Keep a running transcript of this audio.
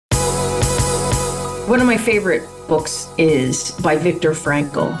One of my favorite books is by Viktor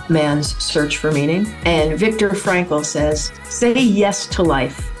Frankl, Man's Search for Meaning. And Viktor Frankl says, say yes to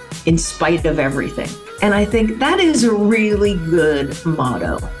life in spite of everything. And I think that is a really good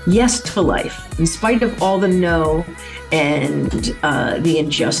motto. Yes to life, in spite of all the no and the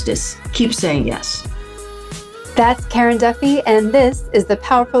injustice. Keep saying yes. That's Karen Duffy, and this is the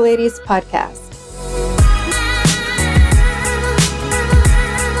Powerful Ladies Podcast.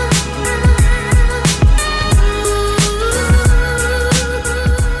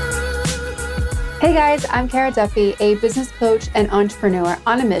 Hey guys, I'm Karen Duffy, a business coach and entrepreneur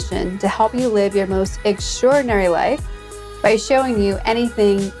on a mission to help you live your most extraordinary life by showing you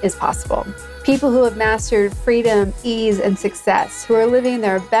anything is possible. People who have mastered freedom, ease, and success, who are living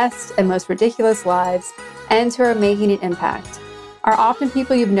their best and most ridiculous lives, and who are making an impact, are often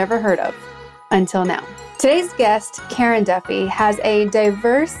people you've never heard of until now. Today's guest, Karen Duffy, has a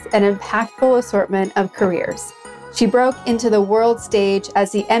diverse and impactful assortment of careers. She broke into the world stage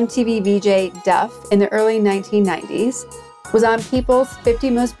as the MTV VJ Duff in the early 1990s, was on People's 50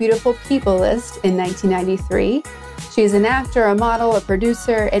 Most Beautiful People list in 1993. She is an actor, a model, a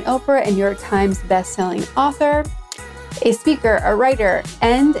producer, an Oprah and New York Times bestselling author, a speaker, a writer,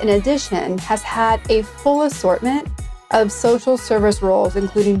 and in addition has had a full assortment of social service roles,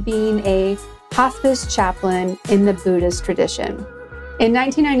 including being a hospice chaplain in the Buddhist tradition. In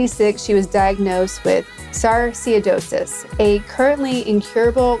 1996, she was diagnosed with sarcoidosis, a currently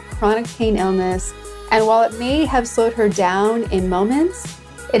incurable chronic pain illness, and while it may have slowed her down in moments,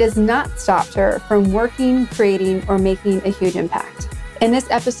 it has not stopped her from working, creating, or making a huge impact. In this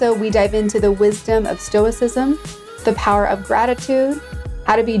episode, we dive into the wisdom of stoicism, the power of gratitude,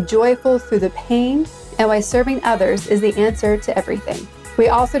 how to be joyful through the pain, and why serving others is the answer to everything. We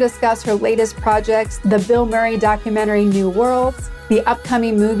also discuss her latest projects, the Bill Murray documentary New Worlds, the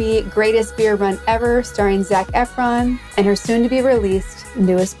upcoming movie Greatest Beer Run Ever starring Zac Efron, and her soon-to-be-released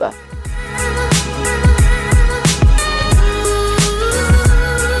newest book.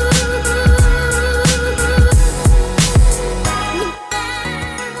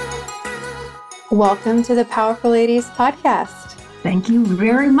 Welcome to the Powerful Ladies Podcast. Thank you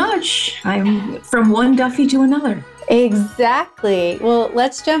very much. I'm from one Duffy to another. Exactly. Well,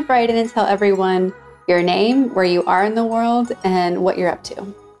 let's jump right in and tell everyone your name, where you are in the world, and what you're up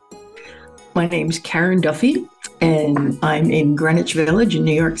to. My name's Karen Duffy, and I'm in Greenwich Village in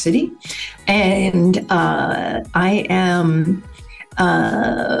New York City. And I'm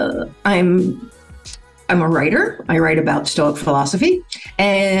a writer. I write about Stoic philosophy,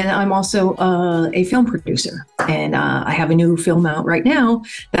 and I'm also a film producer. And I have a new film out right now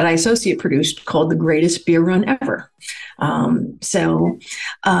that I associate produced called The Greatest Beer Run Ever. So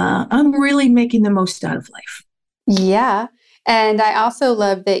I'm really making the most out of life. Yeah. And I also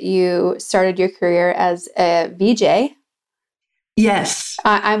love that you started your career as a VJ. Yes.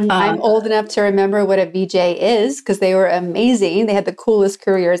 I'm old enough to remember what a VJ is because they were amazing. They had the coolest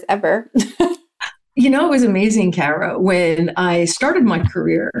careers ever. You know, it was amazing, Kara. When I started my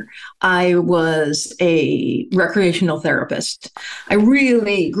career, I was a recreational therapist. I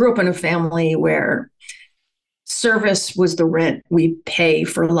really grew up in a family where service was the rent we pay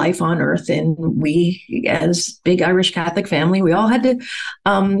for life on earth. And we, as big Irish Catholic family, we all had to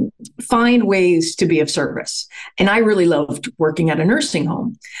find ways to be of service. And I really loved working at a nursing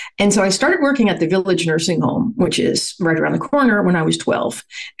home. And so I started working at the Village Nursing Home, which is right around the corner, when I was 12,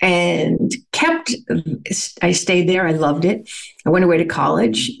 and I stayed there. I loved it. I went away to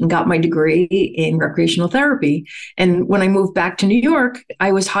college and got my degree in recreational therapy. And when I moved back to New York,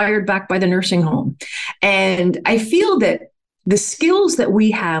 I was hired back by the nursing home. And I feel that the skills that we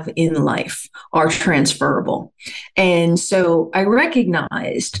have in life are transferable. And so I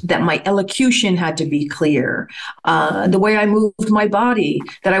recognized that my elocution had to be clear, the way I moved my body,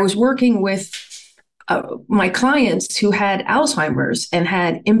 that I was working with my clients who had Alzheimer's and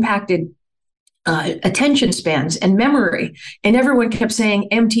had impacted attention spans and memory. And everyone kept saying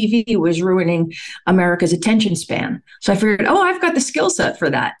MTV was ruining America's attention span. So I figured, I've got the skill set for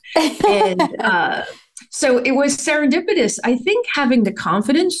that. And so it was serendipitous. I think having the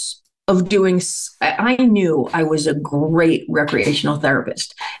confidence of doing, I knew I was a great recreational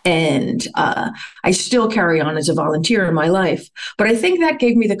therapist, and I still carry on as a volunteer in my life. But I think that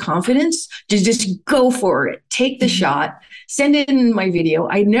gave me the confidence to just go for it, take the shot, send in my video.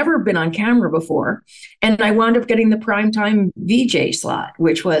 I'd never been on camera before, and I wound up getting the primetime VJ slot,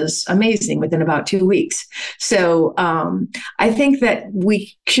 which was amazing within about 2 weeks. So I think that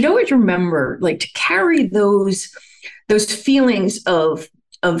we should always remember, like, to carry those feelings of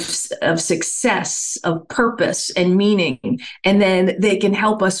success, of purpose and meaning, and then they can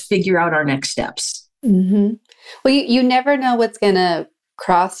help us figure out our next steps. Mm-hmm. Well, you never know what's going to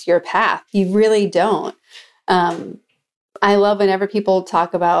cross your path. You really don't. I love whenever people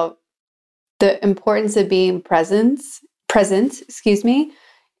talk about the importance of being present,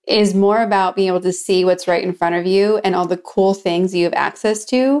 is more about being able to see what's right in front of you and all the cool things you have access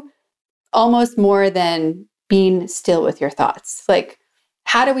to, almost more than being still with your thoughts. Like,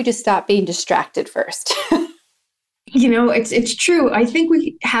 how do we just stop being distracted first? It's true. I think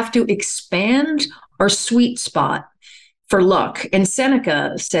we have to expand our sweet spot for luck. And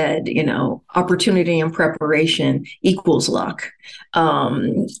Seneca said, opportunity and preparation equals luck.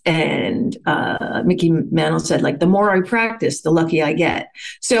 And Mickey Mantle said, like, the more I practice, the luckier I get.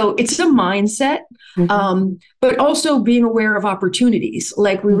 So it's a mindset, but also being aware of opportunities.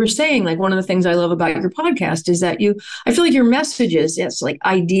 Like we were saying, like one of the things I love about your podcast is that I feel like your messages, yes, like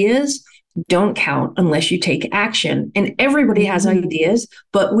ideas don't count unless you take action. And everybody has ideas,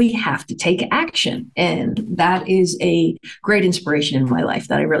 but we have to take action. And that is a great inspiration in my life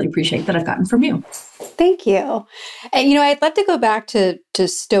that I really appreciate that I've gotten from you. Thank you. And, I'd love to go back to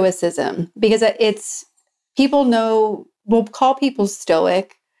Stoicism, because we'll call people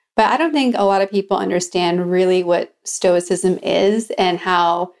Stoic, but I don't think a lot of people understand really what Stoicism is and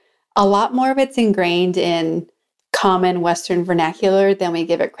how a lot more of it's ingrained in common Western vernacular than we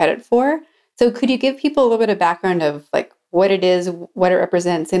give it credit for. So could you give people a little bit of background of like what it is, what it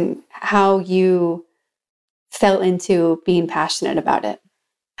represents, and how you fell into being passionate about it?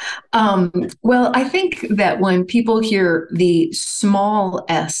 Well, I think that when people hear the small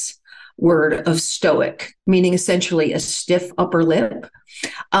s word of stoic, meaning essentially a stiff upper lip,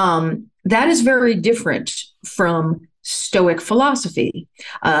 that is very different from Stoic philosophy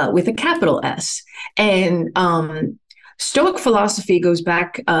with a capital S. And Stoic philosophy goes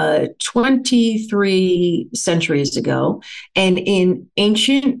back 23 centuries ago. And in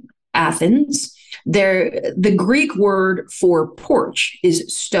ancient Athens, the Greek word for porch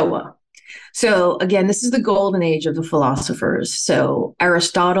is stoa. So again, this is the golden age of the philosophers. So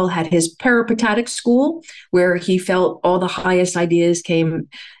Aristotle had his peripatetic school, where he felt all the highest ideas came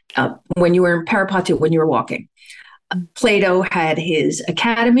when you were in peripateo, when you were walking. Plato had his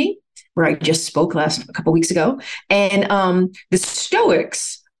academy, where I just spoke a couple weeks ago. And the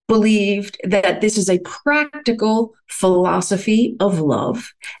Stoics believed that this is a practical philosophy of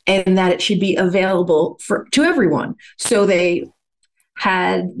love and that it should be available to everyone. So they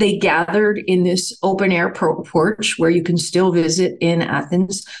gathered in this open air porch where you can still visit in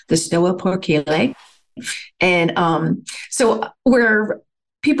Athens, the Stoa Porcile. And so where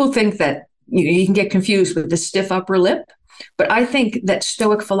people think that you can get confused with the stiff upper lip, but I think that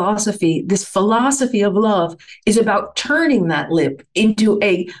Stoic philosophy, this philosophy of love, is about turning that lip into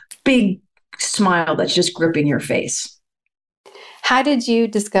a big smile that's just gripping your face. How did you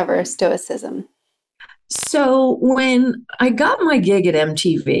discover Stoicism? So when I got my gig at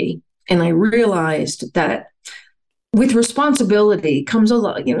MTV, and I realized that with responsibility comes a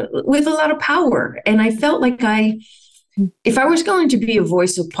lot, with a lot of power, and I felt like if I was going to be a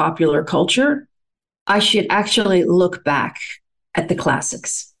voice of popular culture, I should actually look back at the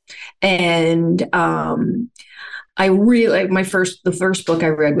classics. And I really, the first book I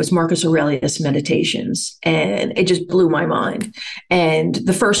read was Marcus Aurelius Meditations, and it just blew my mind. And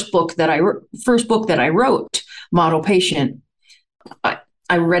the first book that I wrote, Model Patient,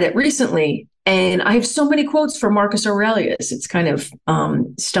 I read it recently, and I have so many quotes from Marcus Aurelius. It's kind of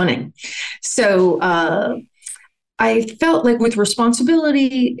stunning. So I felt like with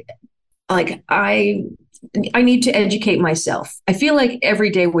responsibility, like I need to educate myself. I feel like every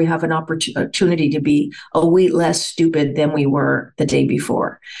day we have an opportunity to be a wee less stupid than we were the day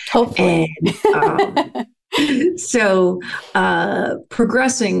before. Hopefully. And so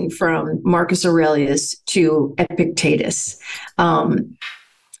progressing from Marcus Aurelius to Epictetus.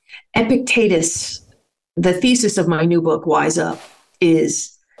 Epictetus, the thesis of my new book, Wise Up,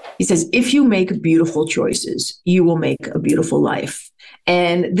 is he says, if you make beautiful choices, you will make a beautiful life.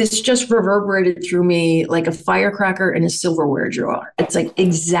 And this just reverberated through me like a firecracker in a silverware drawer. It's like,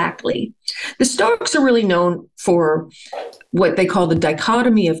 exactly. The Stoics are really known for what they call the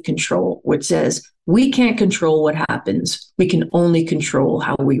dichotomy of control, which says we can't control what happens. We can only control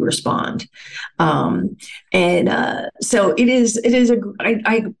how we respond. So it is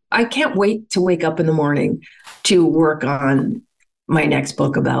I can't wait to wake up in the morning to work on my next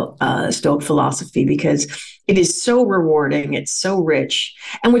book about Stoic philosophy, because it is so rewarding. It's so rich.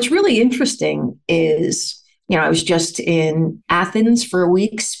 And what's really interesting is, I was just in Athens for a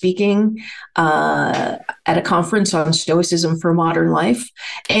week speaking at a conference on Stoicism for Modern Life.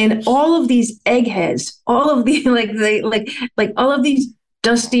 And all of these eggheads, all of the all of these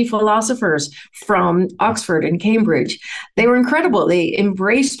dusty philosophers from Oxford and Cambridge. They were incredible. They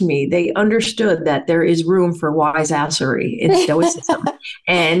embraced me. They understood that there is room for wiseassery in Stoicism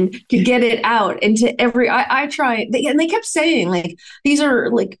and to get it out into I try, and they kept saying, like, these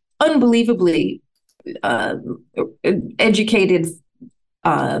are like unbelievably educated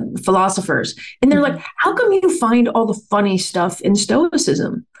philosophers. And they're like, how come you find all the funny stuff in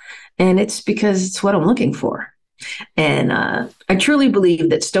Stoicism? And it's because it's what I'm looking for. And I truly believe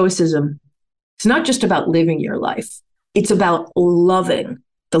that Stoicism is not just about living your life. It's about loving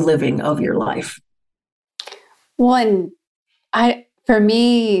the living of your life. One, for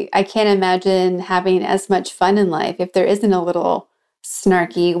me, I can't imagine having as much fun in life if there isn't a little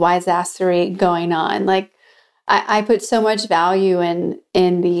snarky wiseassery going on. Like, I put so much value in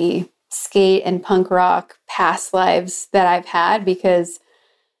the skate and punk rock past lives that I've had, because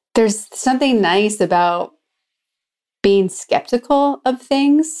there's something nice about being skeptical of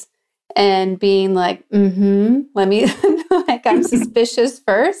things and being like, let me, like, I'm suspicious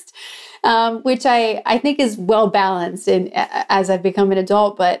first, which I think is well balanced as I've become an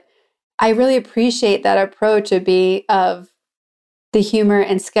adult. But I really appreciate that approach of the humor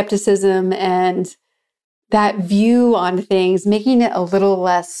and skepticism and that view on things, making it a little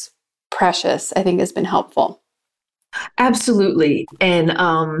less precious, I think has been helpful. Absolutely. And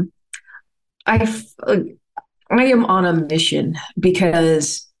I am on a mission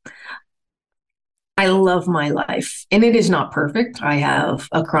because I love my life, and it is not perfect. I have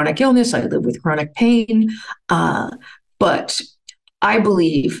a chronic illness. I live with chronic pain. But I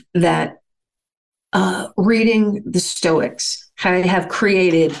believe that reading the Stoics have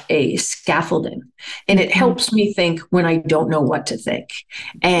created a scaffolding, and it helps me think when I don't know what to think.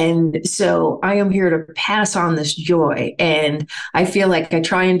 And so I am here to pass on this joy. And I feel like I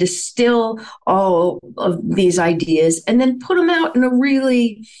try and distill all of these ideas and then put them out in a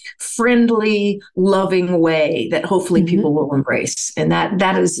really friendly, loving way that hopefully people will embrace. And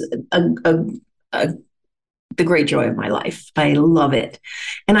that is the great joy of my life. I love it.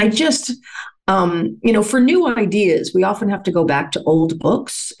 And I just, for new ideas, we often have to go back to old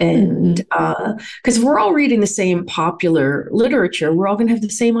books, and because we're all reading the same popular literature, we're all going to have the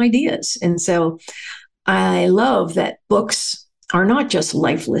same ideas. And so I love that books are not just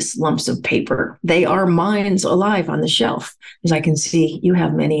lifeless lumps of paper. They are minds alive on the shelf, as I can see you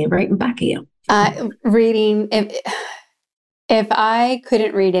have many right in back of you. Reading, if I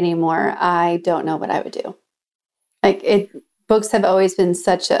couldn't read anymore, I don't know what I would do. Books have always been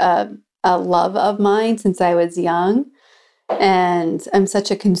such a love of mine since I was young, and I'm such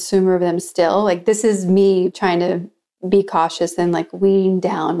a consumer of them still. Like, this is me trying to be cautious and like wean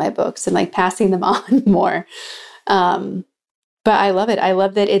down my books and like passing them on more. But I love it. I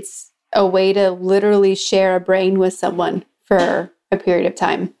love that it's a way to literally share a brain with someone for a period of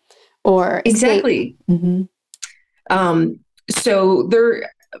time. Or exactly. So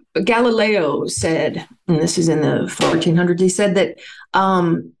Galileo said, and this is in the 1400s, he said that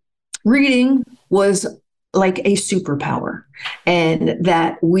reading was like a superpower, and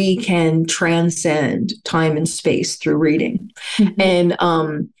that we can transcend time and space through reading. And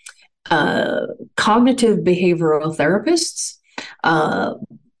cognitive behavioral therapists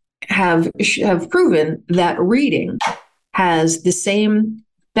have proven that reading has the same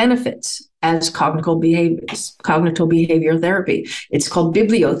benefits as cognitive behavior therapy. It's called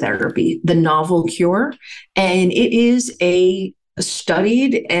bibliotherapy, the novel cure, and it is a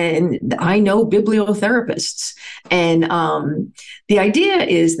studied, and I know bibliotherapists. And the idea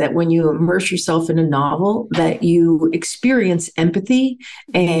is that when you immerse yourself in a novel, that you experience empathy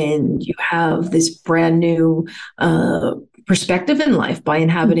and you have this brand new perspective in life by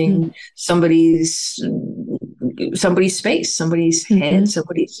inhabiting somebody's space, somebody's head,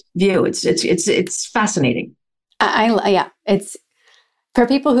 somebody's view. It's fascinating. It's for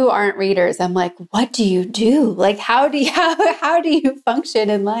people who aren't readers. I'm like, what do you do? Like, how do you function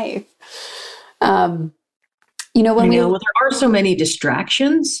in life? When there are so many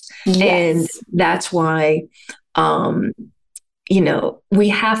distractions, and that's why, we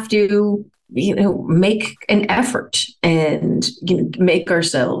have to, make an effort and make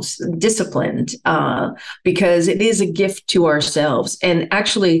ourselves disciplined, because it is a gift to ourselves. And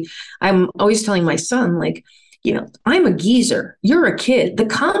actually, I'm always telling my son, like, I'm a geezer. You're a kid. The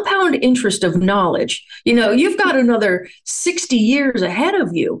compound interest of knowledge, you've got another 60 years ahead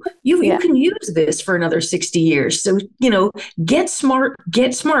of you. You can use this for another 60 years. So, get smart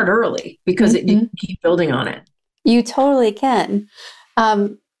early, because you keep building on it. You totally can.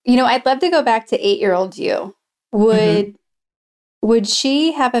 I'd love to go back to 8-year-old you. Would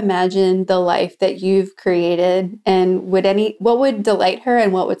she have imagined the life that you've created? And what would delight her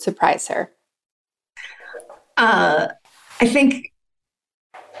and what would surprise her? I think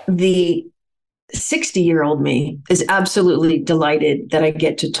the 60-year-old me is absolutely delighted that I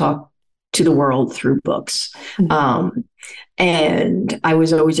get to talk to the world through books. And I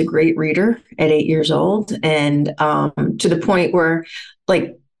was always a great reader at 8 years old. And to the point where,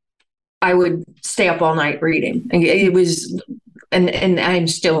 like, I would stay up all night reading. It was, and I'm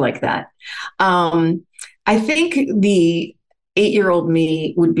still like that. I think the 8-year-old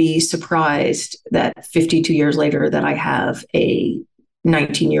me would be surprised that 52 years later that I have a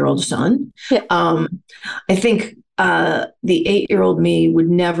 19-year-old son. Yeah. I think the 8-year-old me would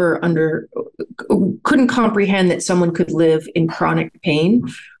couldn't comprehend that someone could live in chronic pain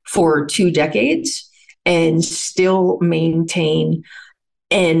for 2 decades and still maintain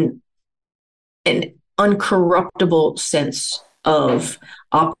an uncorruptible sense of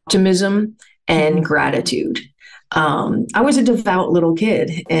optimism and gratitude. I was a devout little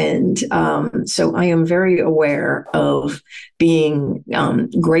kid, and so I am very aware of being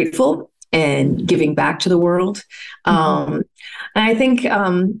grateful and giving back to the world. And I think,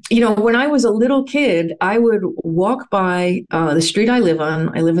 when I was a little kid, I would walk by the street I live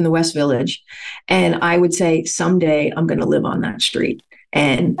on. I live in the West Village, and I would say, someday I'm going to live on that street.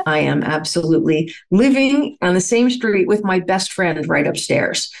 And I am absolutely living on the same street with my best friend right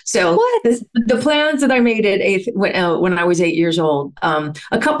upstairs. So the plans that I made when I was 8 years old,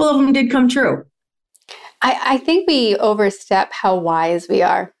 a couple of them did come true. I think we overstep how wise we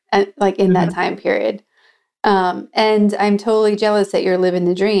are in that time period. And I'm totally jealous that you're living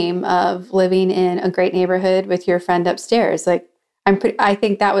the dream of living in a great neighborhood with your friend upstairs. I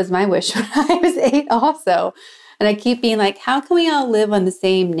think that was my wish when I was 8 also. And I keep being like, how can we all live on the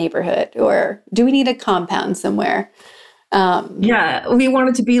same neighborhood? Or do we need a compound somewhere? We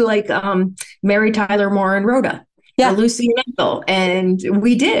wanted to be like Mary Tyler Moore and Rhoda. Yeah. Lucy and Ethel, and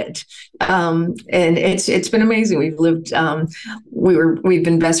we did, and it's been amazing. We've lived, we've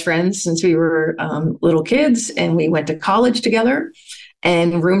been best friends since we were little kids, and we went to college together,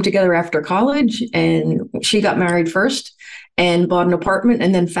 and roomed together after college. And she got married first, and bought an apartment,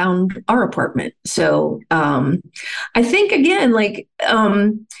 and then found our apartment. So I think again,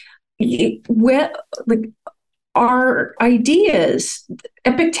 our ideas.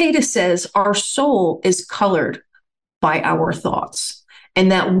 Epictetus says our soul is colored by our thoughts,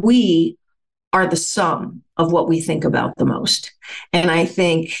 and that we are the sum of what we think about the most. And I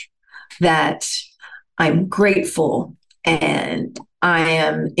think that I'm grateful and I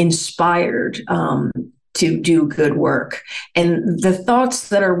am inspired to do good work. And the thoughts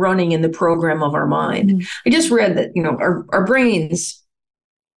that are running in the program of our mind, I just read that, our brains,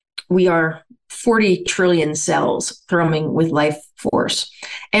 we are 40 trillion cells thrumming with life force.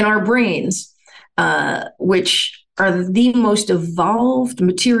 And our brains, which are the most evolved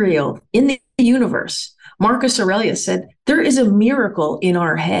material in the universe. Marcus Aurelius said, there is a miracle in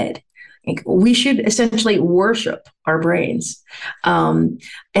our head. We should essentially worship our brains. And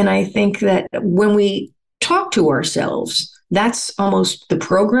I think that when we talk to ourselves, that's almost the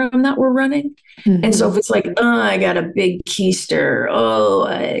program that we're running. And so if it's like, I got a big keister.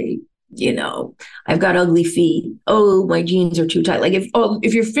 I've got ugly feet. Oh, my jeans are too tight.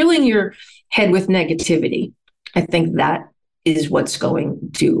 If you're filling your head with negativity, I think that is what's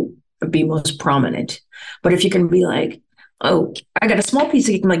going to be most prominent. But if you can be like, oh, I got a small piece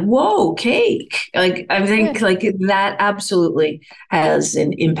of cake, I'm like, whoa, cake. I think that absolutely has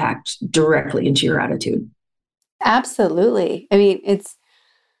an impact directly into your attitude. Absolutely. I mean, it's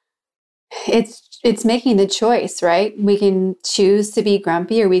making the choice, right? We can choose to be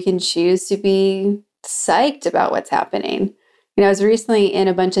grumpy, or we can choose to be psyched about what's happening. I was recently in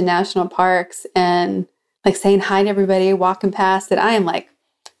a bunch of national parks and saying hi to everybody walking past, and I am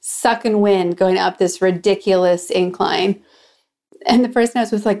sucking wind going up this ridiculous incline. And the person I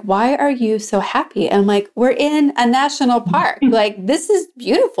was with why are you so happy? And I'm like, we're in a national park. This is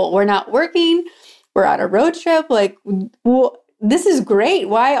beautiful. We're not working. We're on a road trip. This is great.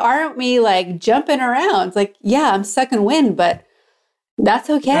 Why aren't we jumping around? It's yeah, I'm sucking wind, but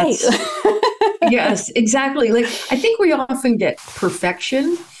that's okay. Yes, exactly. I think we often get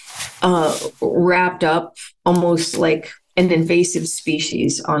perfection wrapped up almost like an invasive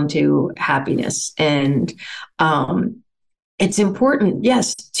species onto happiness. And it's important,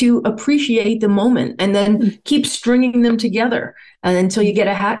 yes, to appreciate the moment and then keep stringing them together until you get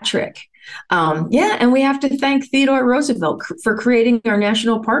a hat trick. Yeah, and we have to thank Theodore Roosevelt for creating our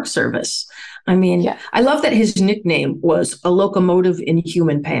National Park Service. I mean, Yeah. I love that his nickname was a locomotive in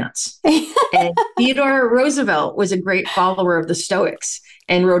human pants. And Theodore Roosevelt was a great follower of the Stoics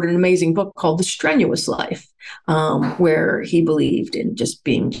and wrote an amazing book called The Strenuous Life, where he believed in just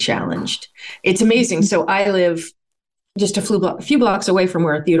being challenged. It's amazing. So I live just a few blocks away from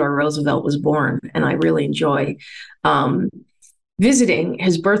where Theodore Roosevelt was born, and I really enjoy visiting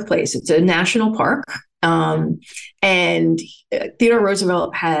his birthplace. It's a national park. And Theodore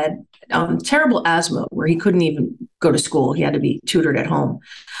Roosevelt had terrible asthma where he couldn't even go to school. He had to be tutored at home.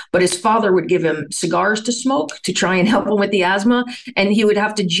 But his father would give him cigars to smoke to try and help him with the asthma. And he would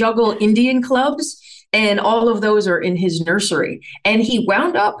have to juggle Indian clubs. And all of those are in his nursery. And he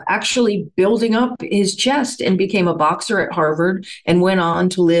wound up actually building up his chest and became a boxer at Harvard and went on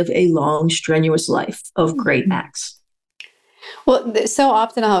to live a long, strenuous life of great acts. Well, so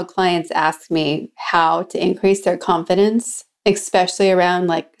often I'll have clients ask me how to increase their confidence, especially around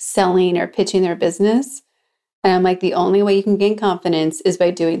like selling or pitching their business. And I'm like, the only way you can gain confidence is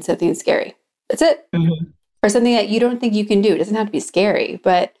by doing something scary. That's it. Mm-hmm. Or something that you don't think you can do. It doesn't have to be scary,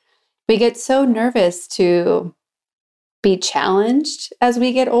 but we get so nervous to be challenged as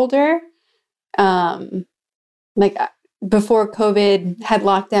we get older. Like before COVID had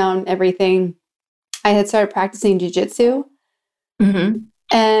locked down everything, I had started practicing jujitsu. Mm-hmm.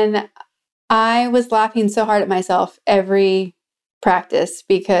 And I was laughing so hard at myself every practice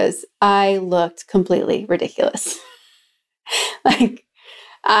because I looked completely ridiculous. Like,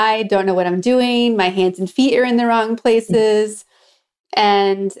 I don't know what I'm doing. My hands and feet are in the wrong places.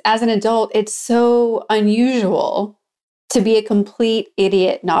 And as an adult, it's so unusual to be a complete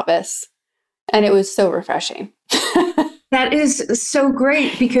idiot novice. And it was so refreshing. That is so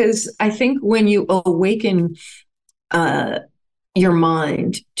great because I think when you awaken your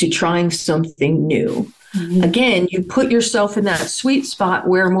mind to trying something new, mm-hmm. Again, you put yourself in that sweet spot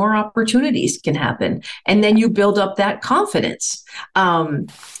where more opportunities can happen. And then you build up that confidence. And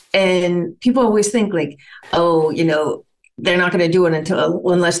people always think like, oh, they're not going to do it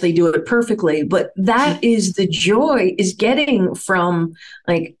unless they do it perfectly. But that is the joy, is getting from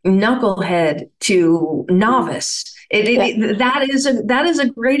like knucklehead to novice. That is a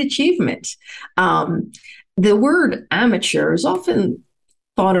great achievement. The word amateur is often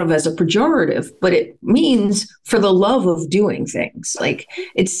thought of as a pejorative, but it means for the love of doing things. Like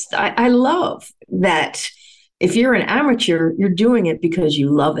I love that. If you're an amateur, you're doing it because you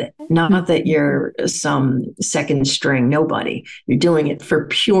love it, not that you're some second string nobody. You're doing it for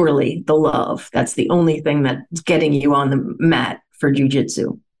purely the love. That's the only thing that's getting you on the mat for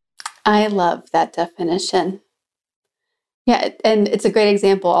jujitsu. I love that definition. Yeah, and it's a great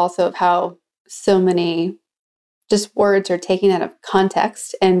example also of how so many just words are taken out of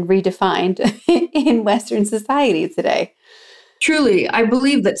context and redefined in Western society today. Truly, I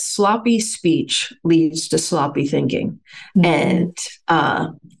believe that sloppy speech leads to sloppy thinking. Mm-hmm.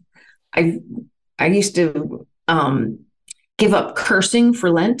 And I used to give up cursing for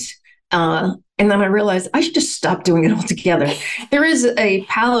Lent. And then I realized I should just stop doing it altogether. There is a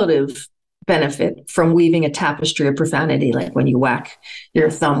palliative benefit from weaving a tapestry of profanity, like when you whack your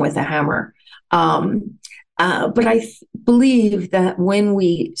thumb with a hammer. But I believe that when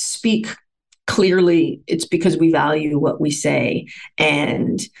we speak clearly, it's because we value what we say.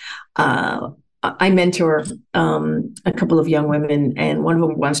 And I mentor a couple of young women, and one of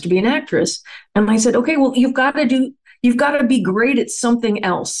them wants to be an actress. And I said, okay, well, you've got to be great at something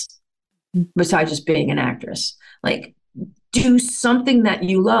else besides just being an actress. Like, do something that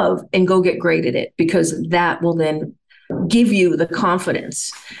you love and go get great at it, because that will then give you the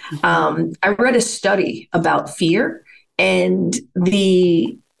confidence. I read a study about fear, and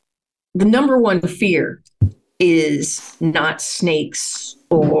the number one fear is not snakes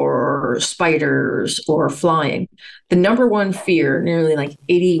or spiders or flying. The number one fear, nearly like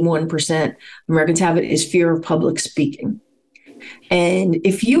 81% Americans have it, is fear of public speaking. And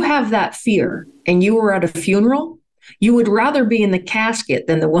if you have that fear and you were at a funeral, you would rather be in the casket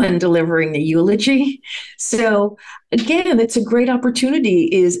than the one delivering the eulogy. So again, it's a great opportunity,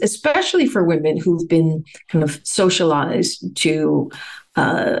 is especially for women who've been kind of socialized to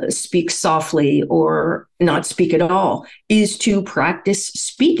speak softly or not speak at all, is to practice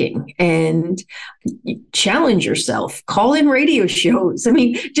speaking and challenge yourself, call in radio shows. I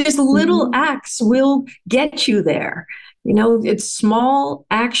mean, just little acts will get you there. It's small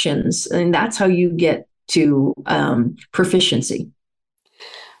actions, and that's how you get to proficiency.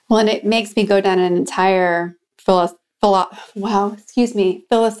 Well, and it makes me go down an entire philosophical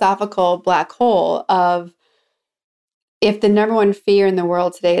black hole of if the number one fear in the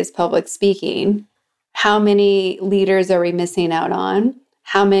world today is public speaking, how many leaders are we missing out on?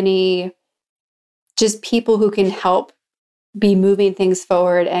 How many just people who can help be moving things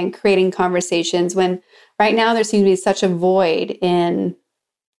forward and creating conversations when right now there seems to be such a void in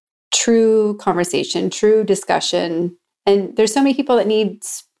true conversation, true discussion. And there's so many people that need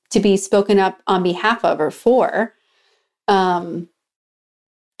to be spoken up on behalf of or for.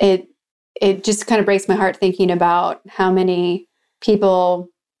 It just kind of breaks my heart thinking about how many people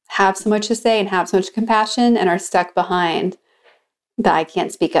have so much to say and have so much compassion and are stuck behind the I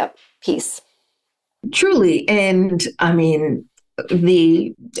can't speak up piece. Truly. And I mean,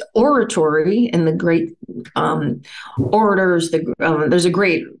 the oratory and the great orators, there's a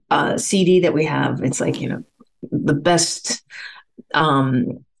great CD that we have. It's like, the best,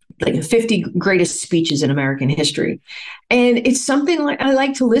 like 50 greatest speeches in American history. And it's something like I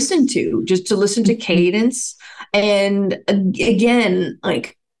like to listen to, just to listen to cadence. And again,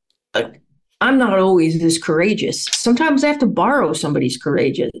 like, I'm not always this courageous. Sometimes I have to borrow somebody's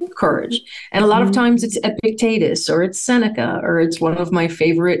courage. And a lot of times it's Epictetus or it's Seneca or it's one of my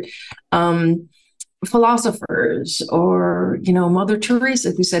favorite philosophers or, Mother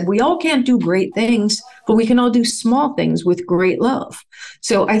Teresa, who said, we all can't do great things, but we can all do small things with great love.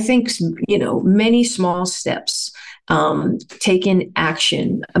 So I think, many small steps, taken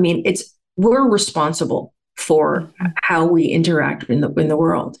action. I mean, we're responsible for how we interact in the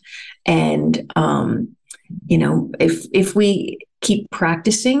world. And, if we keep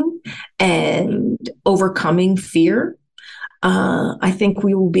practicing and overcoming fear, I think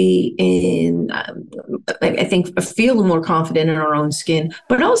we will be feel more confident in our own skin,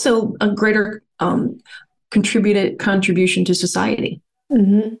 but also a greater contribution to society.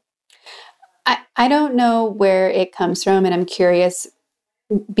 Mm-hmm. I don't know where it comes from, and I'm curious,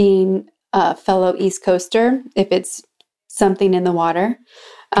 being a fellow East Coaster, if it's something in the water.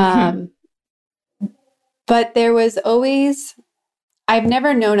 But there was always, I've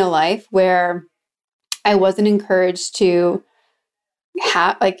never known a life where I wasn't encouraged to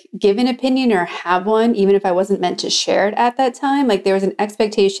give an opinion or have one, even if I wasn't meant to share it at that time. Like there was an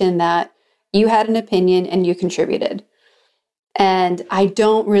expectation that you had an opinion and you contributed. And I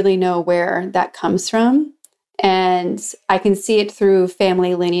don't really know where that comes from. And I can see it through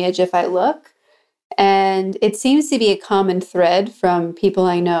family lineage if I look. And it seems to be a common thread from people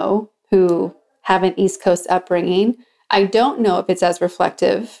I know who have an East Coast upbringing. I don't know if it's as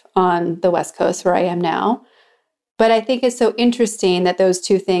reflective on the West Coast where I am now. But I think it's so interesting that those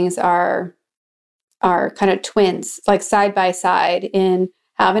two things are kind of twins, like side by side in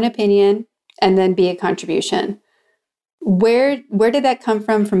have an opinion and then be a contribution. Where did that come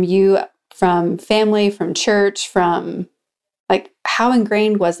from you, from family, from church, from like how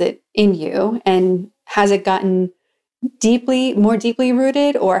ingrained was it in you? And has it gotten more deeply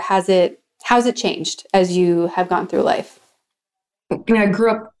rooted, or how's it changed as you have gone through life? I grew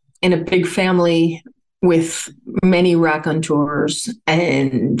up in a big family with many raconteurs,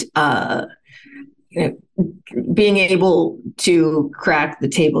 and being able to crack the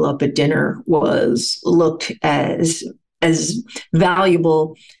table up at dinner was looked as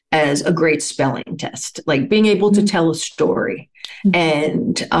valuable as a great spelling test, like being able to tell a story.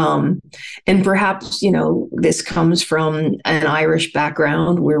 And perhaps, this comes from an Irish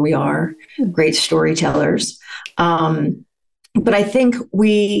background where we are great storytellers. But I think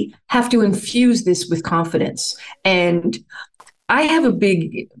we have to infuse this with confidence. And I have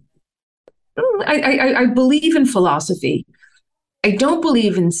I believe in philosophy. I don't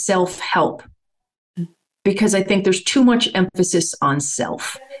believe in self-help because I think there's too much emphasis on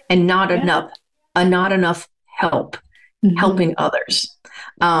self and not enough help helping others.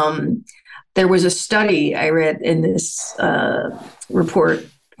 There was a study I read in this report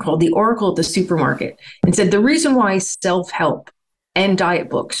called The Oracle at the Supermarket, and said the reason why self-help and diet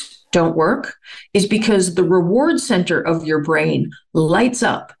books don't work is because the reward center of your brain lights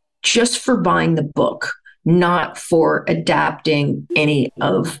up just for buying the book, not for adapting any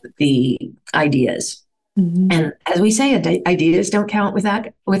of the ideas. And as we say, ideas don't count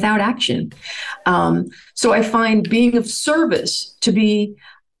without action. So I find being of service to be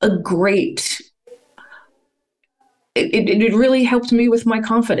a great. It really helped me with my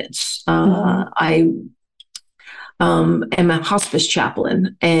confidence. I am a hospice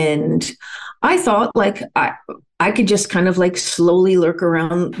chaplain, and I thought I could just kind of slowly lurk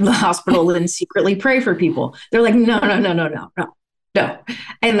around the hospital and secretly pray for people. They're like, no.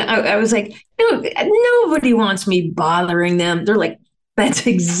 And I was like, no, nobody wants me bothering them. They're like, That's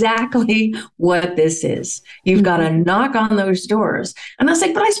exactly what this is. You've got to knock on those doors. And I was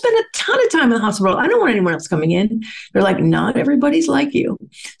like, but I spend a ton of time in the hospital. I don't want anyone else coming in. They're like, not everybody's like you.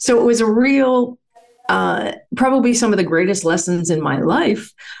 So it was a real, probably some of the greatest lessons in my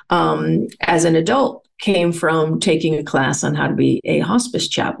life as an adult came from taking a class on how to be a hospice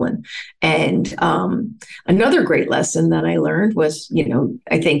chaplain. And another great lesson that I learned was,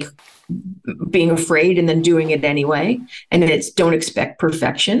 I think being afraid and then doing it anyway. And it's don't expect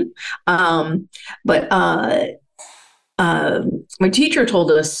perfection. But my teacher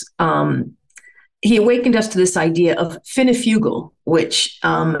told us, he awakened us to this idea of finifugal, which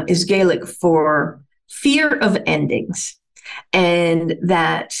is Gaelic for fear of endings. And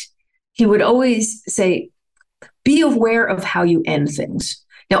that he would always say, be aware of how you end things.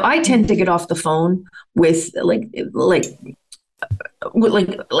 Now, I tend to get off the phone with like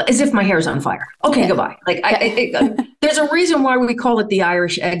as if my hair's on fire. Okay, goodbye. There's a reason why we call it the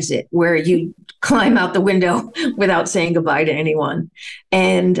Irish exit, where you climb out the window without saying goodbye to anyone.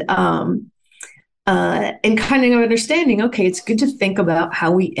 And kind of understanding, okay, it's good to think about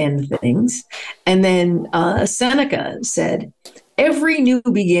how we end things. And then Seneca said, every new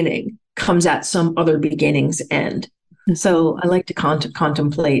beginning comes at some other beginning's end. So I like to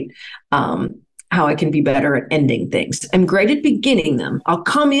contemplate how I can be better at ending things. I'm great at beginning them. I'll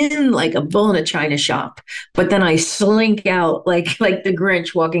come in like a bull in a china shop, but then I slink out like the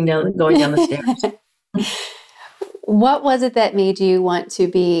Grinch going down the stairs. What was it that made you want to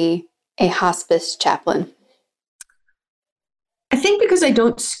be a hospice chaplain? I think because I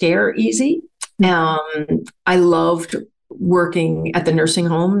don't scare easy. I loved working at the nursing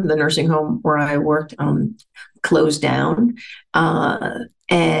home. The nursing home where I worked closed down.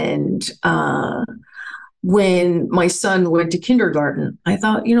 When my son went to kindergarten, I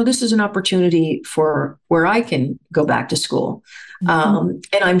thought, this is an opportunity for where I can go back to school. And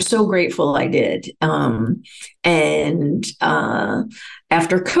I'm so grateful I did.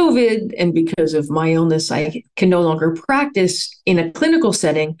 After COVID, and because of my illness, I can no longer practice in a clinical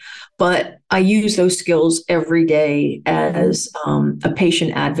setting, but I use those skills every day as a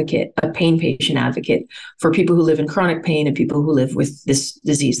patient advocate, a pain patient advocate for people who live in chronic pain and people who live with this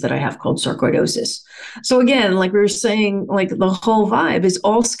disease that I have called sarcoidosis. So again, like we were saying, like the whole vibe is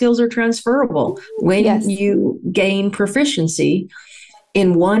all skills are transferable. When you gain proficiency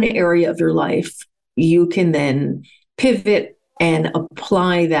in one area of your life, you can then pivot and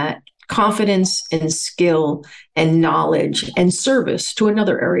apply that confidence and skill and knowledge and service to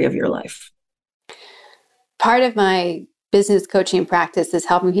another area of your life. Part of my business coaching practice is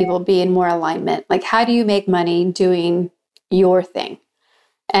helping people be in more alignment. Like, how do you make money doing your thing?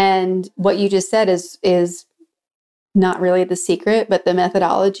 And what you just said is not really the secret, but the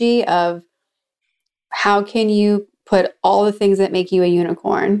methodology of how can you put all the things that make you a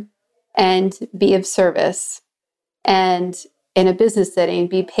unicorn and be of service, and in a business setting,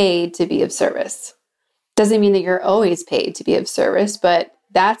 be paid to be of service. Doesn't mean that you're always paid to be of service, but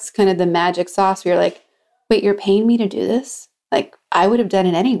that's kind of the magic sauce where you're like, wait, you're paying me to do this? Like, I would have done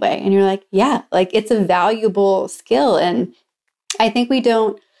it anyway. And you're like, yeah, like it's a valuable skill. And I think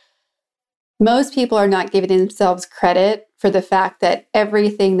most people are not giving themselves credit for the fact that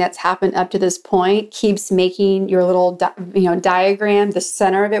everything that's happened up to this point keeps making your little diagram, the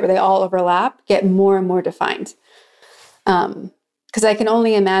center of it where they all overlap, get more and more defined. Because I can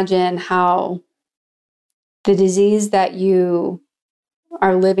only imagine how the disease that you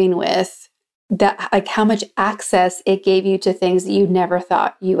are living with, that like how much access it gave you to things that you never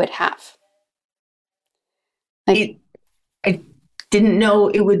thought you would have. I didn't know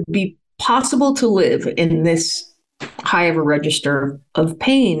it would be possible to live in this high of a register of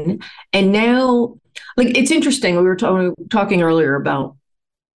pain. And now, like, it's interesting. We were talking earlier about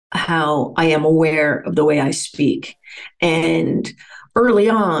how I am aware of the way I speak. And early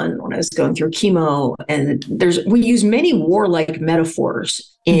on, when I was going through chemo, and we use many warlike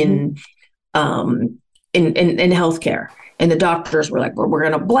metaphors in healthcare. And the doctors were like, well, we're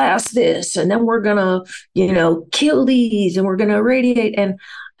going to blast this, and then we're going to, kill these, and we're going to irradiate. And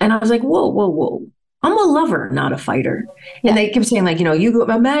I was like, whoa. I'm a lover, not a fighter. Yeah. And they kept saying, like, you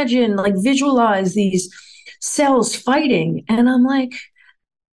imagine, like, visualize these cells fighting. And I'm like,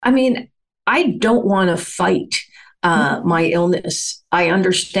 I don't want to fight my illness. I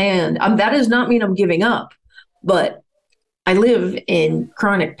understand. That does not mean I'm giving up, but I live in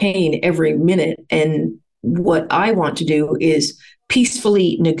chronic pain every minute. And what I want to do is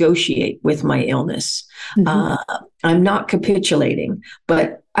peacefully negotiate with my illness. I'm not capitulating,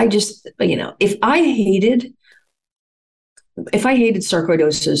 but I just, if I hated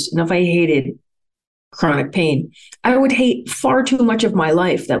sarcoidosis, and if I hated chronic pain, I would hate far too much of my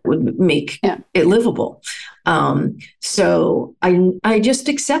life that would make it livable. So I just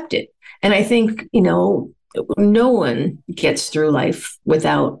accept it. And I think, no one gets through life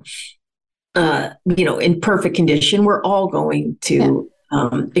without, in perfect condition. We're all going to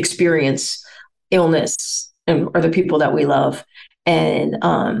experience illness or the people that we love. And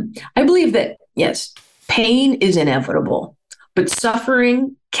I believe that, yes, pain is inevitable, but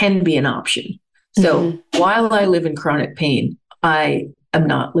suffering can be an option. So while I live in chronic pain, I am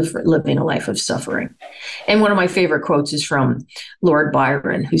not living a life of suffering. And one of my favorite quotes is from Lord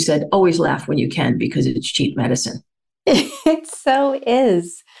Byron, who said, always laugh when you can because it's cheap medicine. It so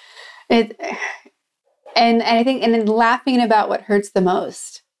is. And I think, and then laughing about what hurts the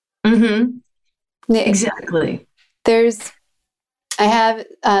most. Exactly. I have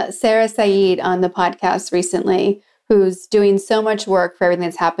Sarah Saeed on the podcast recently, who's doing so much work for everything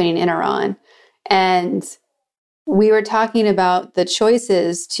that's happening in Iran. And we were talking about the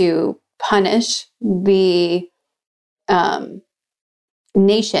choices to punish the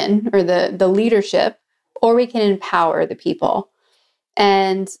nation or the leadership, or we can empower the people.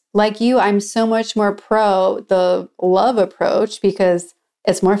 And like you, I'm so much more pro the love approach because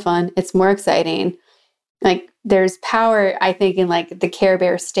it's more fun. It's more exciting. Like there's power, I think, in like the Care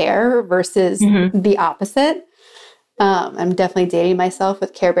Bear stare versus the opposite. I'm definitely dating myself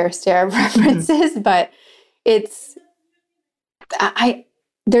with Care Bear stare references, but there's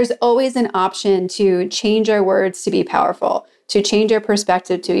always an option to change our words to be powerful, to change our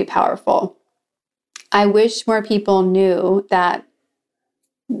perspective to be powerful. I wish more people knew that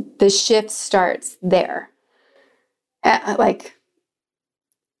the shift starts there.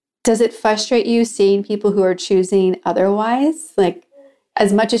 Does it frustrate you seeing people who are choosing otherwise? Like,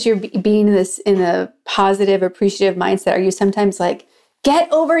 as much as you're being in a positive, appreciative mindset, are you sometimes like,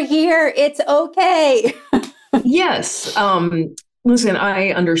 get over here, it's okay? Yes. Listen,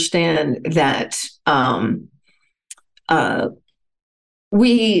 I understand that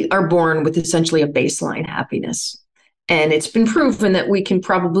we are born with essentially a baseline happiness. And it's been proven that we can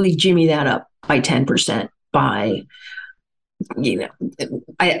probably jimmy that up by 10% by,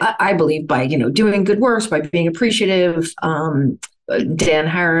 I believe by, doing good works, by being appreciative. Dan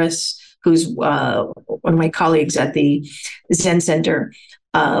Harris, who's one of my colleagues at the Zen Center,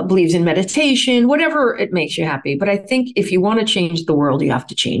 believes in meditation, whatever it makes you happy. But I think if you want to change the world, you have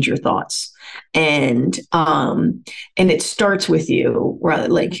to change your thoughts. And it starts with you,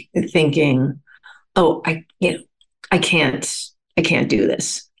 like thinking, oh, I can't do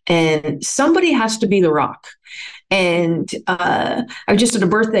this. And somebody has to be the rock. And I was just at a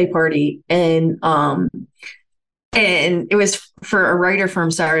birthday party, and it was for a writer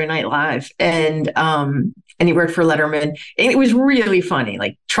from Saturday Night Live, and he worked for Letterman. And it was really funny.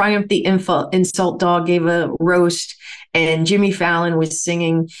 Like Triumph the Insult Dog gave a roast, and Jimmy Fallon was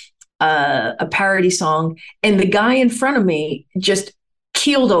singing a parody song, and the guy in front of me just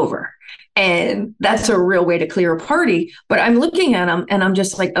keeled over. And that's a real way to clear a party. But I'm looking at him, and I'm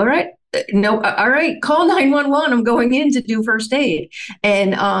just like, all right. No, all right, call 911. I'm going in to do first aid.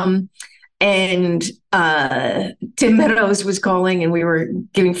 And Tim Meadows was calling, and we were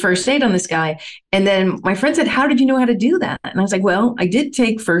giving first aid on this guy. And then my friend said, how did you know how to do that? And I was like, well, I did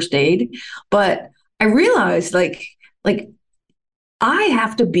take first aid, but I realized like I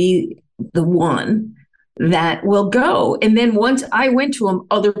have to be the one that will go. And then once I went to him,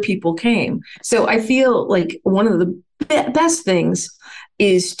 other people came. So I feel like one of the best things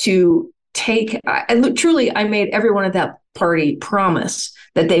is to I made everyone at that party promise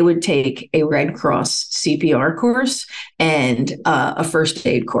that they would take a Red Cross CPR course and a first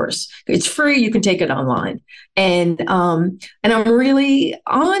aid course. It's free. You can take it online. And I'm really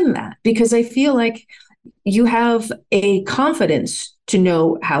on that because I feel like you have a confidence to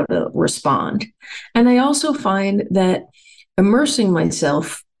know how to respond. And I also find that immersing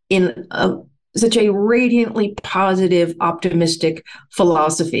myself in such a radiantly positive, optimistic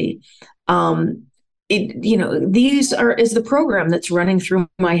philosophy. These is the program that's running through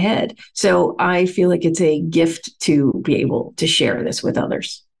my head. So I feel like it's a gift to be able to share this with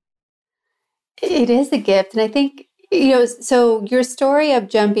others. It is a gift. And I think, so your story of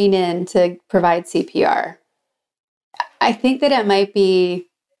jumping in to provide CPR, I think that it might be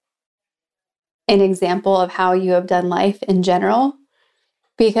an example of how you have done life in general.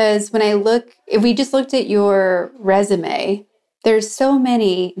 Because if we just looked at your resume, there's so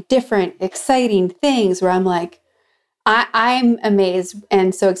many different exciting things where I'm like, I'm amazed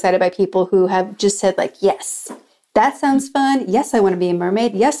and so excited by people who have just said like, yes, that sounds fun. Yes, I want to be a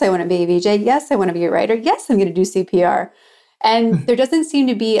mermaid. Yes, I want to be a VJ. Yes, I want to be a writer. Yes, I'm going to do CPR. And there doesn't seem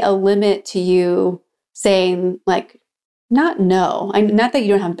to be a limit to you saying like, not no, not that you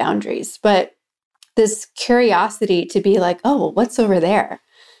don't have boundaries, but this curiosity to be like, oh, well, what's over there?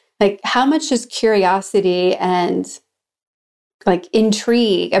 Like, how much is curiosity and like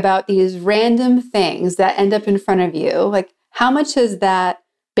intrigue about these random things that end up in front of you? Like, how much has that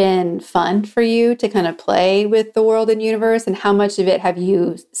been fun for you to kind of play with the world and universe? And how much of it have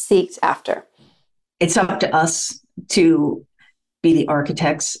you seeked after? It's up to us to be the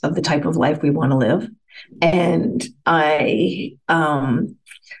architects of the type of life we want to live. And I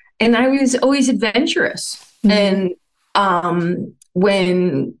was always adventurous. Mm-hmm. And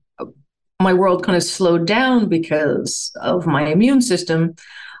when my world kind of slowed down because of my immune system,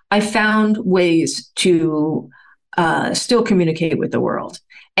 I found ways to still communicate with the world.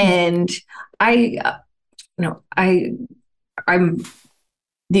 And I'm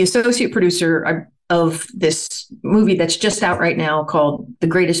the associate producer of this movie that's just out right now called The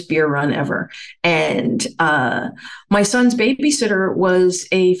Greatest Beer Run Ever. And my son's babysitter was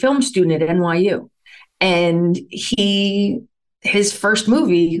a film student at NYU. And his first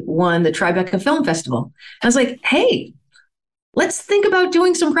movie won the Tribeca Film Festival. I was like, hey, let's think about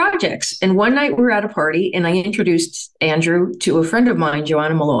doing some projects. And one night we were at a party and I introduced Andrew to a friend of mine,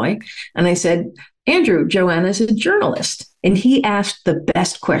 Joanna Malloy. And I said, Andrew, Joanna's a journalist. And he asked the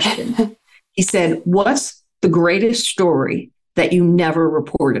best question. He said, what's the greatest story that you never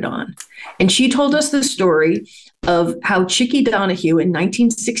reported on? And she told us the story of how Chickie Donahue in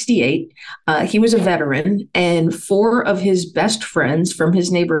 1968, he was a veteran, and 4 of his best friends from his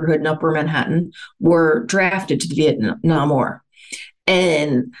neighborhood in Upper Manhattan were drafted to the Vietnam War.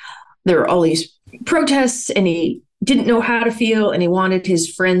 And there were all these protests, and he didn't know how to feel, and he wanted his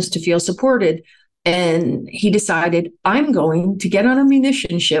friends to feel supported. And he decided, I'm going to get on a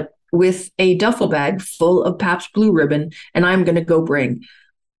munition ship with a duffel bag full of Pabst Blue Ribbon, and I'm going to go bring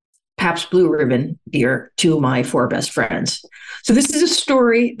Pabst Blue Ribbon beer to my 4 best friends. So this is a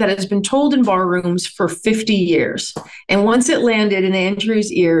story that has been told in bar rooms for 50 years. And once it landed in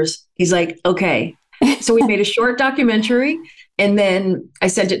Andrew's ears, he's like, okay. So we made a short documentary, and then I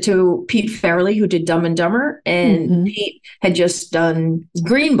sent it to Pete Farrelly, who did Dumb and Dumber, and mm-hmm. Pete had just done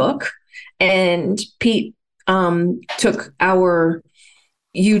Green Book, and Pete took our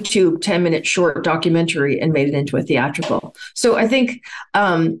YouTube 10-minute short documentary and made it into a theatrical. So I think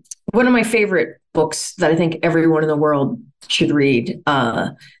one of my favorite books that I think everyone in the world should read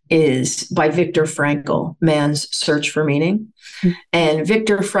is by Viktor Frankl, Man's Search for Meaning. Mm-hmm. And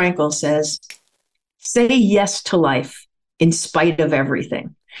Viktor Frankl says, say yes to life in spite of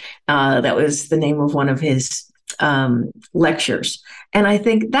everything. That was the name of one of his lectures. And I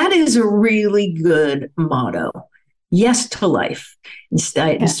think that is a really good motto. Yes to life, in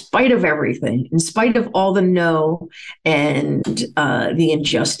spite of everything, in spite of all the no and the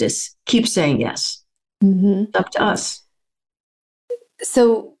injustice. Keep saying yes. Mm-hmm. It's up to us.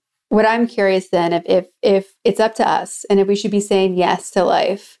 So what I'm curious then, if it's up to us and if we should be saying yes to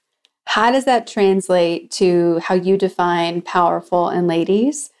life, how does that translate to how you define powerful and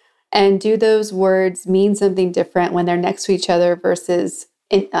ladies? And do those words mean something different when they're next to each other versus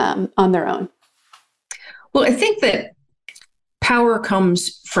on their own? Well, I think that power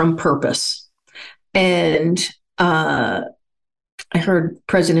comes from purpose. And I heard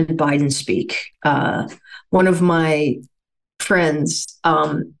President Biden speak. One of my friends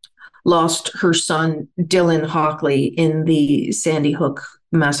lost her son, Dylan Hockley, in the Sandy Hook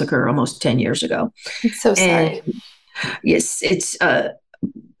massacre almost 10 years ago. It's so sorry. And yes, it's...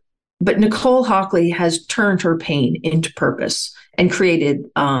 but Nicole Hockley has turned her pain into purpose and created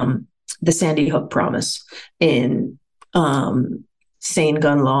the Sandy Hook Promise in sane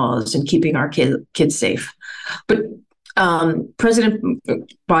gun laws and keeping our kids safe. But President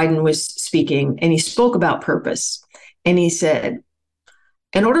Biden was speaking, and he spoke about purpose. And he said,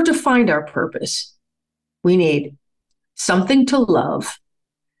 in order to find our purpose, we need something to love,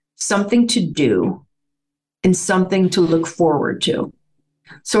 something to do, and something to look forward to.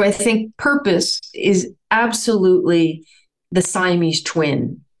 So I think purpose is absolutely the Siamese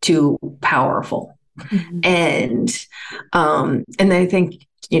twin to powerful. Mm-hmm. And I think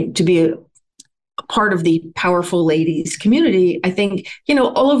to be a part of the powerful ladies community, I think,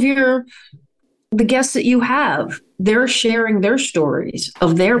 all of the guests that you have, they're sharing their stories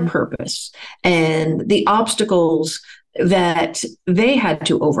of their purpose and the obstacles that they had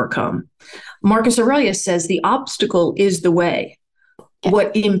to overcome. Marcus Aurelius says the obstacle is the way. Yeah.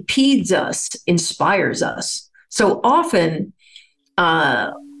 What impedes us inspires us. So often,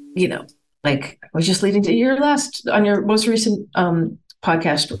 like I was just leading to on your most recent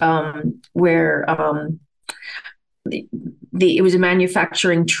podcast, where it was a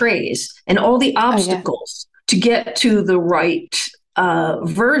manufacturing trays and all the obstacles to get to the right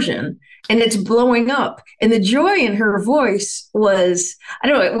version, and it's blowing up. And the joy in her voice was, I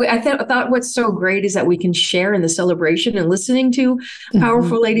don't know, I thought what's so great is that we can share in the celebration and listening to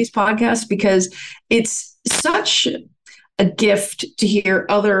Powerful Ladies podcast, because it's such a gift to hear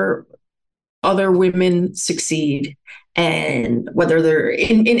other women succeed, and whether they're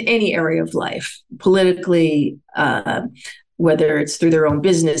in any area of life, politically, whether it's through their own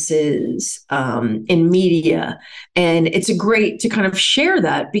businesses, in media. And it's great to kind of share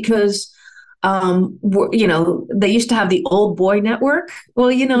that, because they used to have the old boy network.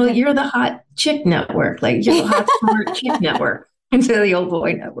 Well, you're the hot chick network, like you're the hot smart chick network instead of the old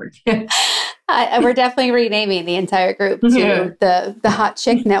boy network. We're definitely renaming the entire group to the hot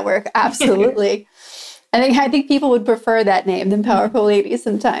chick network. Absolutely. I think people would prefer that name than Powerful Ladies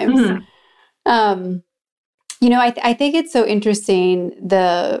sometimes. I think it's so interesting,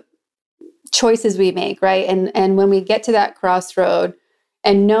 the choices we make, right? And when we get to that crossroad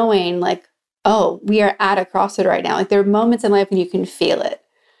and knowing like, oh, we are at a crossroad right now. Like there are moments in life when you can feel it.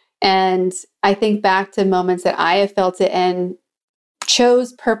 And I think back to moments that I have felt it and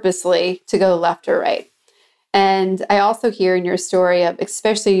chose purposely to go left or right. And I also hear in your story of,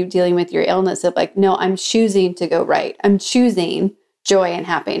 especially dealing with your illness, of like, no, I'm choosing to go right. I'm choosing joy and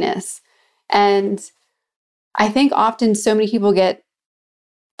happiness. And I think often so many people get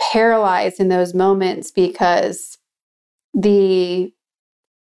paralyzed in those moments because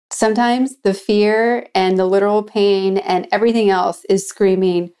sometimes the fear and the literal pain and everything else is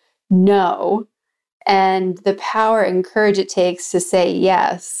screaming no. And the power and courage it takes to say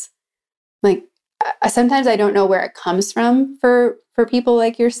yes. Like sometimes I don't know where it comes from for people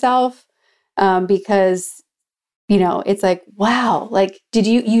like yourself, because it's like, wow, like did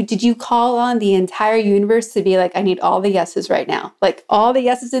you call on the entire universe to be like, I need all the yeses right now, like all the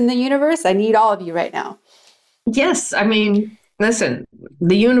yeses in the universe, I need all of you right now? Yes, I mean, listen,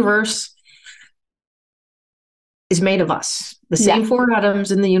 the universe is made of us. The same four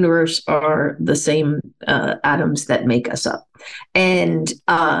atoms in the universe are the same atoms that make us up. And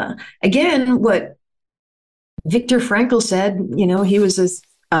again, what Viktor Frankl said, he was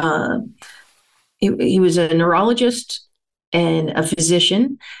he was a neurologist and a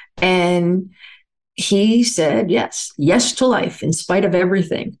physician, and he said, yes to life in spite of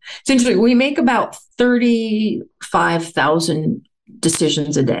everything. It's interesting. We make about 35,000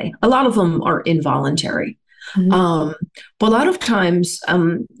 decisions a day. A lot of them are involuntary. But a lot of times,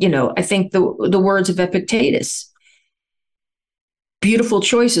 I think the words of Epictetus, beautiful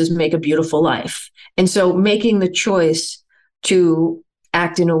choices make a beautiful life. And so making the choice to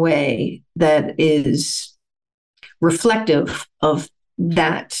act in a way that is reflective of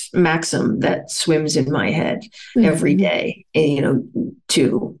that maxim that swims in my head every day,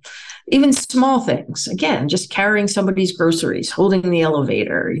 to even small things, again, just carrying somebody's groceries, holding the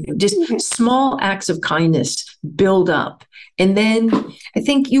elevator, just small acts of kindness build up. And then I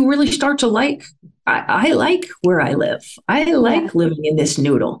think you really start to like, I like where I live. I like living in this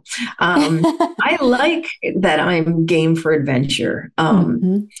noodle. I like that I'm game for adventure.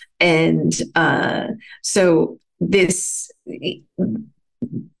 And so this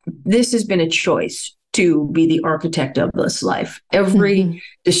has been a choice to be the architect of this life. Every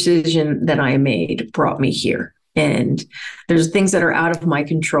decision that I made brought me here. And there's things that are out of my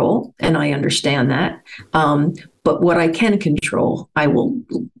control, and I understand that. But what I can control, I will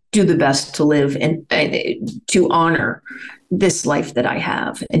do the best to live and to honor this life that I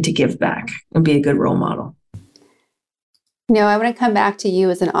have, and to give back and be a good role model. I want to come back to you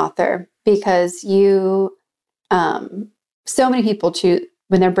as an author, because you, so many people choose,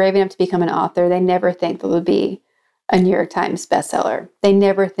 when they're brave enough to become an author, they never think there will be a New York Times bestseller. They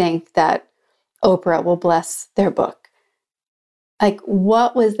never think that Oprah will bless their book. Like,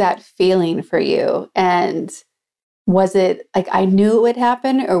 what was that feeling for you? And was it like, I knew it would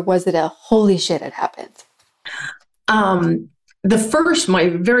happen, or was it a holy shit, it happened? My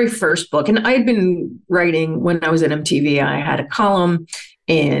very first book, and I had been writing when I was at MTV. I had a column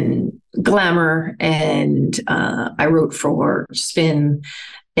in Glamour, and I wrote for Spin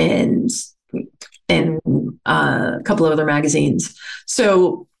and a couple of other magazines.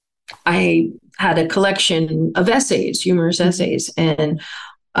 So I had a collection of essays, humorous essays, and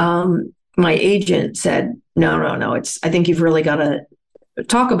my agent said, no, I think you've really got to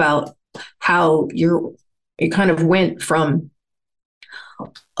talk about how you kind of went from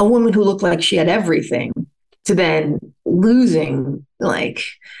a woman who looked like she had everything to then losing, like,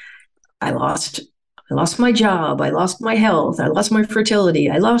 I lost I lost my job. I lost my health. I lost my fertility.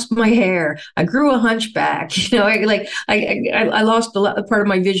 I lost my hair. I grew a hunchback. I lost part of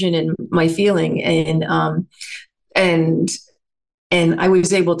my vision and my feeling. And I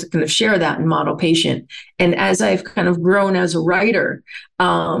was able to kind of share that in Model Patient. And as I've kind of grown as a writer,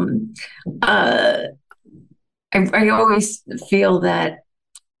 I always feel that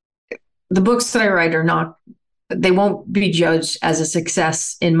the books that I write they won't be judged as a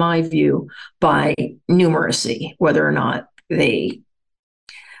success, in my view, by numeracy, whether or not they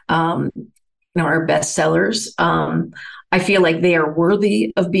are bestsellers. I feel like they are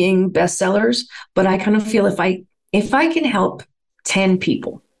worthy of being bestsellers, but I kind of feel if I can help 10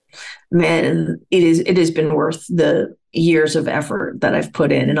 people, then it has been worth the years of effort that I've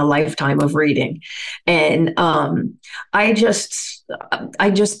put in a lifetime of reading. And I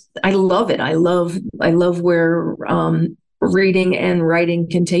love it. I love where reading and writing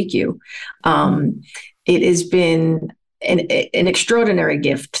can take you. It has been an extraordinary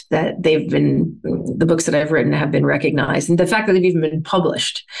gift that the books that I've written have been recognized, and the fact that they've even been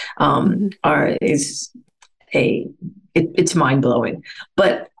published it's mind-blowing.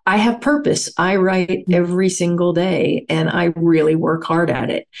 But I have purpose. I write every single day, and I really work hard at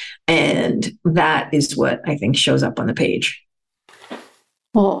it. And that is what I think shows up on the page.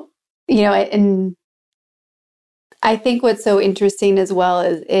 Well, and I think what's so interesting as well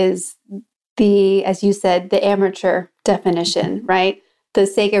is the, as you said, the amateur definition, right? The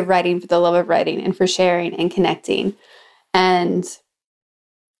sake of writing for the love of writing and for sharing and connecting. And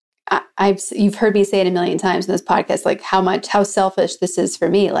you've heard me say it a million times in this podcast, like how selfish this is for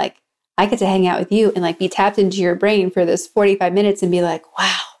me. Like, I get to hang out with you and like be tapped into your brain for this 45 minutes and be like,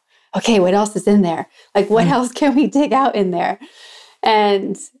 wow, okay, what else is in there? Like, what else can we dig out in there?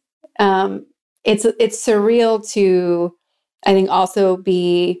 And it's surreal to, I think, also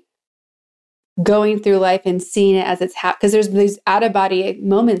be going through life and seeing it as it's happening, because there's these out of body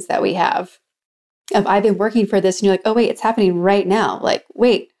moments that we have of, I've been working for this, and you're like, oh wait, it's happening right now. Like,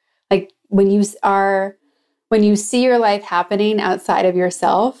 wait. Like when you see your life happening outside of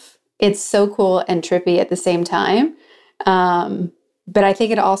yourself, it's so cool and trippy at the same time. But I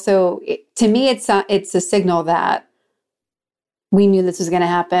think it also, to me, it's a signal that we knew this was going to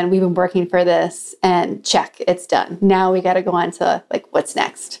happen. We've been working for this, and check, it's done. Now we got to go on to like, what's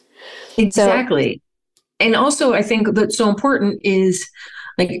next? Exactly. And also, I think that's so important is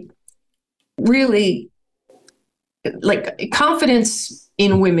like really like confidence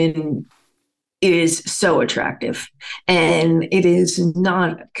in women is so attractive, and it is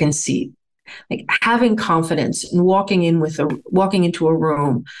not conceit. Like having confidence and walking into a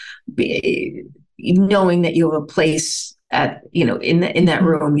room, knowing that you have a place in that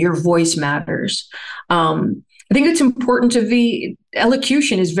room, your voice matters. I think it's important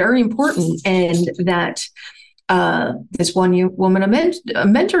elocution is very important, and that this one woman I'm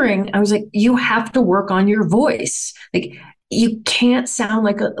mentoring, I was like, you have to work on your voice. Like, you can't sound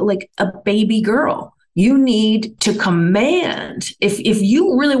like a baby girl. You need to command. If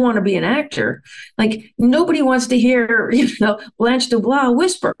you really want to be an actor, like nobody wants to hear, Blanche Dubois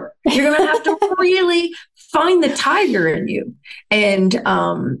whisper. You're going to have to really find the tiger in you. And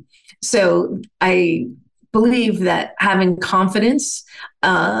so I believe that having confidence,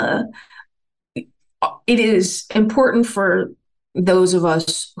 it is important for those of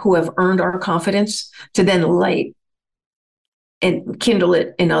us who have earned our confidence to then light and kindle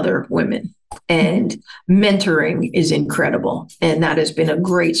it in other women. And mentoring is incredible. And that has been a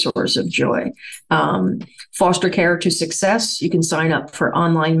great source of joy. Foster Care to Success. You can sign up for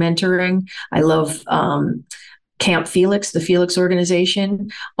online mentoring. I love Camp Felix, the Felix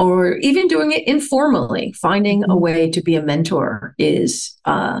organization, or even doing it informally. Finding a way to be a mentor is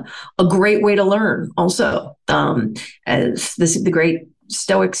a great way to learn also. As the great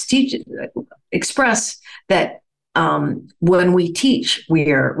Stoics express that when we teach,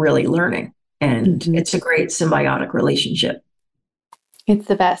 we are really learning. And it's a great symbiotic relationship. It's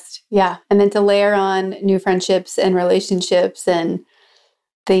the best. Yeah. And then to layer on new friendships and relationships and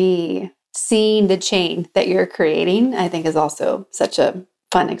seeing the chain that you're creating, I think is also such a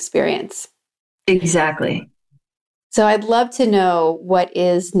fun experience. Exactly. So I'd love to know what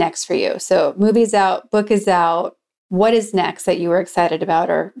is next for you. So movie's out, book is out. What is next that you were excited about,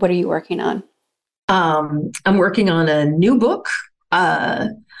 or what are you working on? I'm working on a new book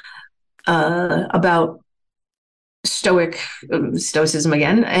about stoicism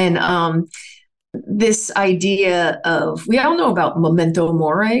again. And this idea of, we all know about memento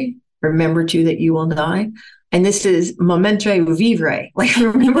mori, remember too that you will die. And this is memento vivere, like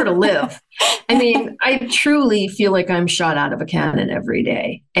remember to live. I mean, I truly feel like I'm shot out of a cannon every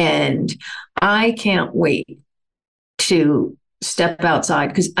day. And I can't wait to step outside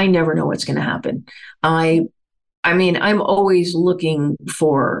because I never know what's going to happen. I mean, I'm always looking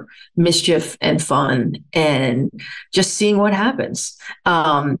for mischief and fun and just seeing what happens.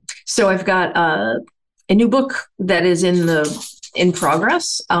 So I've got a new book that is in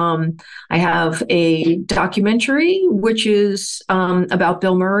progress. I have a documentary which is about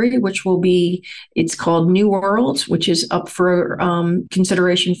Bill Murray, it's called New World, which is up for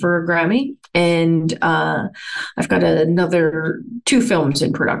consideration for a Grammy. And I've got another 2 films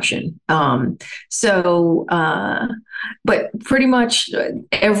in production. But pretty much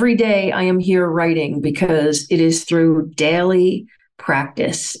every day I am here writing because it is through daily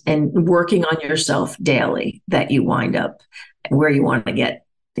practice and working on yourself daily that you wind up where you want to get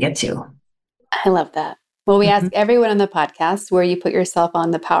to. I love that. Well, we ask everyone on the podcast where you put yourself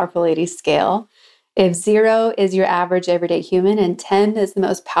on the Powerful Ladies scale. If 0 is your average everyday human and 10 is the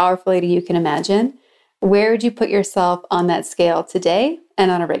most powerful lady you can imagine, where would you put yourself on that scale today and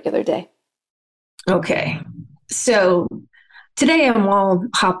on a regular day? Okay. So today I'm all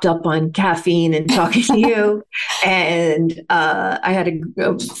hopped up on caffeine and talking to you, and I had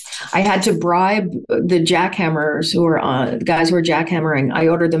to bribe the jackhammers the guys who were jackhammering. I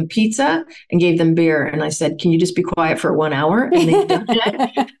ordered them pizza and gave them beer, and I said, "Can you just be quiet for 1 hour?" And they did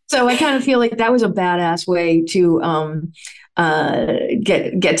it. So I kind of feel like that was a badass way to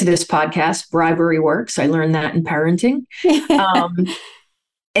get to this podcast. Bribery works. I learned that in parenting.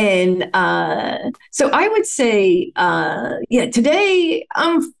 And so I would say, today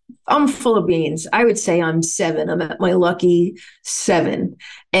I'm full of beans. I would say I'm 7. I'm at my lucky 7.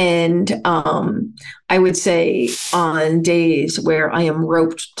 And I would say on days where I am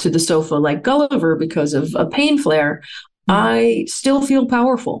roped to the sofa like Gulliver because of a pain flare, I still feel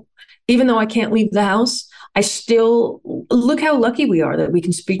powerful. Even though I can't leave the house, I still look how lucky we are that we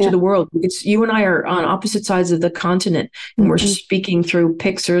can speak to the world. You and I are on opposite sides of the continent, and we're speaking through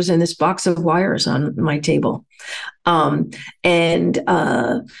pictures and this box of wires on my table. I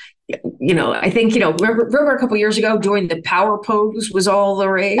think, remember a couple of years ago, doing the power pose was all the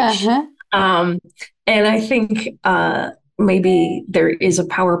rage. And I think maybe there is a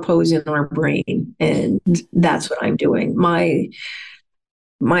power pose in our brain, and that's what I'm doing.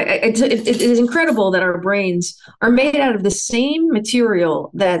 It is incredible that our brains are made out of the same material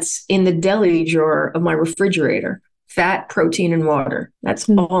that's in the deli drawer of my refrigerator: fat, protein, and water. That's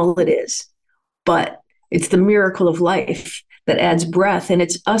all it is. But it's the miracle of life that adds breath, and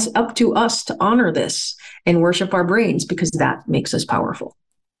it's up to us to honor this and worship our brains because that makes us powerful.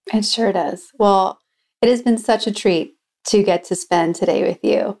 It sure does. Well, it has been such a treat to get to spend today with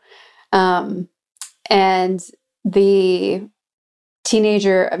you. And the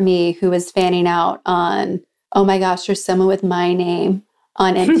teenager me who was fanning out on, oh my gosh, there's someone with my name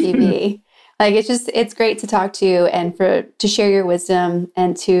on MTV. Like, it's great to talk to you and to share your wisdom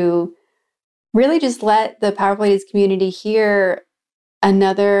and to really just let the Powerful Ladies community hear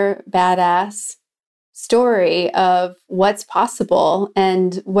another badass story of what's possible,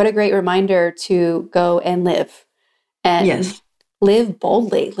 and what a great reminder to go and live and live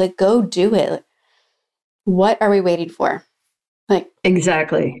boldly. Like, go do it. What are we waiting for?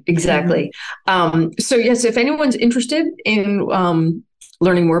 Exactly. So yes, if anyone's interested in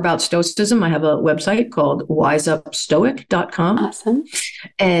learning more about Stoicism, I have a website called wiseupstoic.com. Awesome.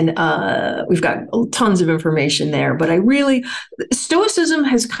 And we've got tons of information there. But Stoicism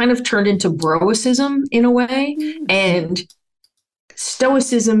has kind of turned into broicism in a way. And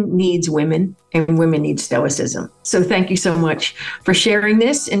Stoicism needs women, and women need Stoicism. So thank you so much for sharing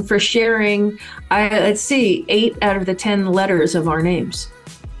this and for sharing, 8 out of the 10 letters of our names.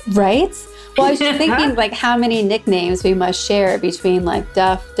 Right? Well, I was just thinking how many nicknames we must share between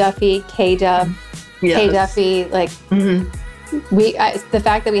Duff, Duffy, K-Duff, K-Duffy. The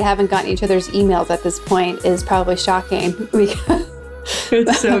fact that we haven't gotten each other's emails at this point is probably shocking.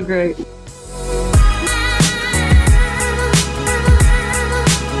 It's so great.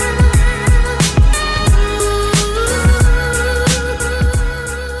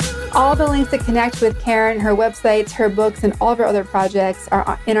 All the links to connect with Karen, her websites, her books, and all of her other projects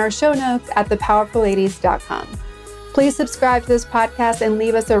are in our show notes at thepowerfulladies.com. Please subscribe to this podcast and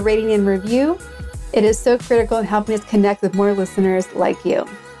leave us a rating and review. It is so critical in helping us connect with more listeners like you.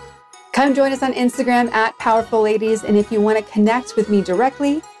 Come join us on Instagram at Powerful Ladies, and if you want to connect with me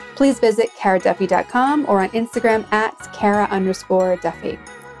directly, please visit karaduffy.com or on Instagram at Kara_Duffy.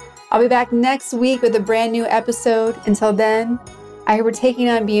 I'll be back next week with a brand new episode. Until then, I hope we're taking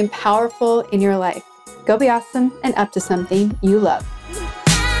on being powerful in your life. Go be awesome and up to something you love.